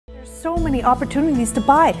so many opportunities to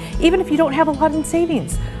buy, even if you don't have a lot in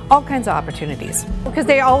savings. All kinds of opportunities. Because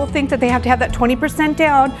they all think that they have to have that 20%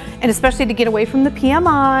 down, and especially to get away from the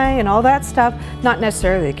PMI and all that stuff, not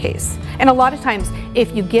necessarily the case. And a lot of times,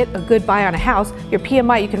 if you get a good buy on a house, your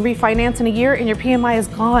PMI, you can refinance in a year and your PMI is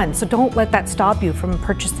gone. So don't let that stop you from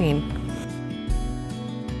purchasing.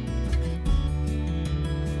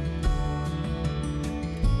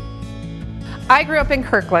 I grew up in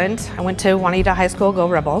Kirkland. I went to Juanita High School, go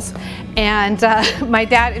Rebels. And my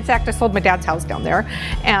dad, in fact, I sold my dad's house down there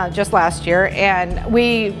just last year. And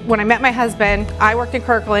when I met my husband, I worked in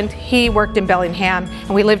Kirkland, he worked in Bellingham,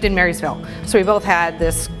 and we lived in Marysville. So we both had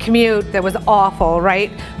this commute that was awful,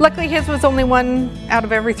 right? Luckily his was only 1 out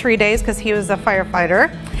of every 3 days because he was a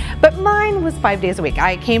firefighter. But mine was 5 days a week.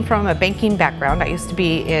 I came from a banking background. I used to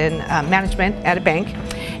be in management at a bank,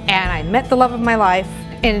 and I met the love of my life.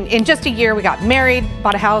 In just a year, we got married,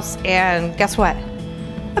 bought a house, and guess what?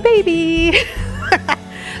 A baby!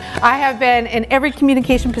 I have been in every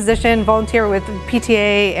communication position, volunteer with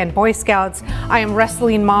PTA and Boy Scouts. I am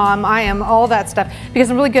wrestling mom, I am all that stuff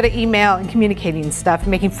because I'm really good at email and communicating stuff,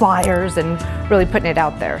 making flyers and really putting it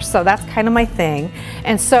out there. So that's kind of my thing.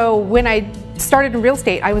 And so when I started in real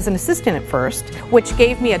estate, I was an assistant at first, which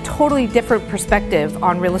gave me a totally different perspective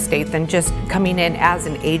on real estate than just coming in as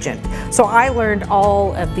an agent. So I learned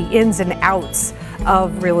all of the ins and outs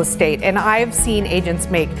of real estate, and I've seen agents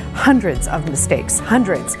make hundreds of mistakes,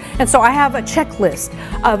 hundreds. And so I have a checklist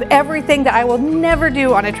of everything that I will never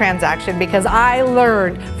do on a transaction because I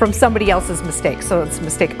learned from somebody else's mistakes, so it's a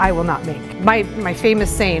mistake I will not make. My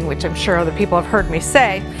famous saying, which I'm sure other people have heard me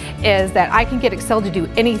say, is that I can get Excel to do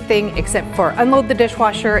anything except for unload the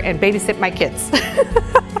dishwasher and babysit my kids.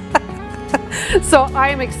 So I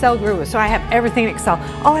am Excel guru, so I have everything in Excel.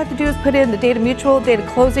 All I have to do is put in the date of mutual, date of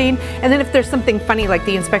closing, and then if there's something funny like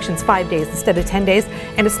the inspection's 5 days instead of 10 days,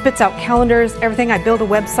 and it spits out calendars, everything. I build a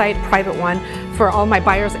website, private one, for all my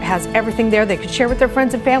buyers. It has everything there. They can share with their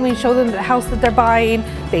friends and family and show them the house that they're buying.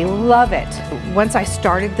 They love it. Once I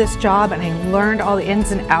started this job and I learned all the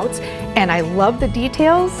ins and outs, and I love the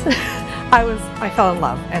details, I fell in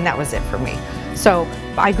love, and that was it for me. So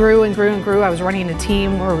I grew and grew and grew. I was running a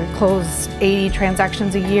team where we closed 80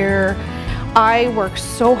 transactions a year. I work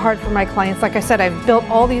so hard for my clients. Like I said, I've built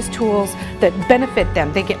all these tools that benefit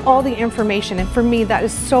them. They get all the information, and for me, that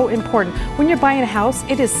is so important. When you're buying a house,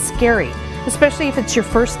 it is scary, especially if it's your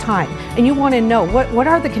first time, and you want to know what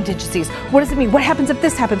are the contingencies? What does it mean? What happens if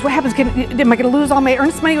this happens? What happens? Am I going to lose all my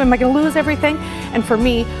earnest money? Am I going to lose everything? And for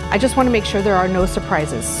me, I just want to make sure there are no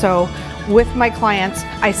surprises. So with my clients,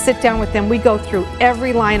 I sit down with them. We go through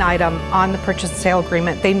every line item on the purchase and sale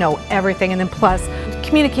agreement. They know everything, and then plus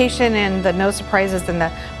communication and the no surprises and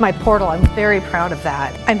my portal. I'm very proud of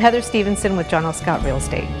that. I'm Heather Stevenson with John L. Scott Real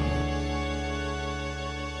Estate.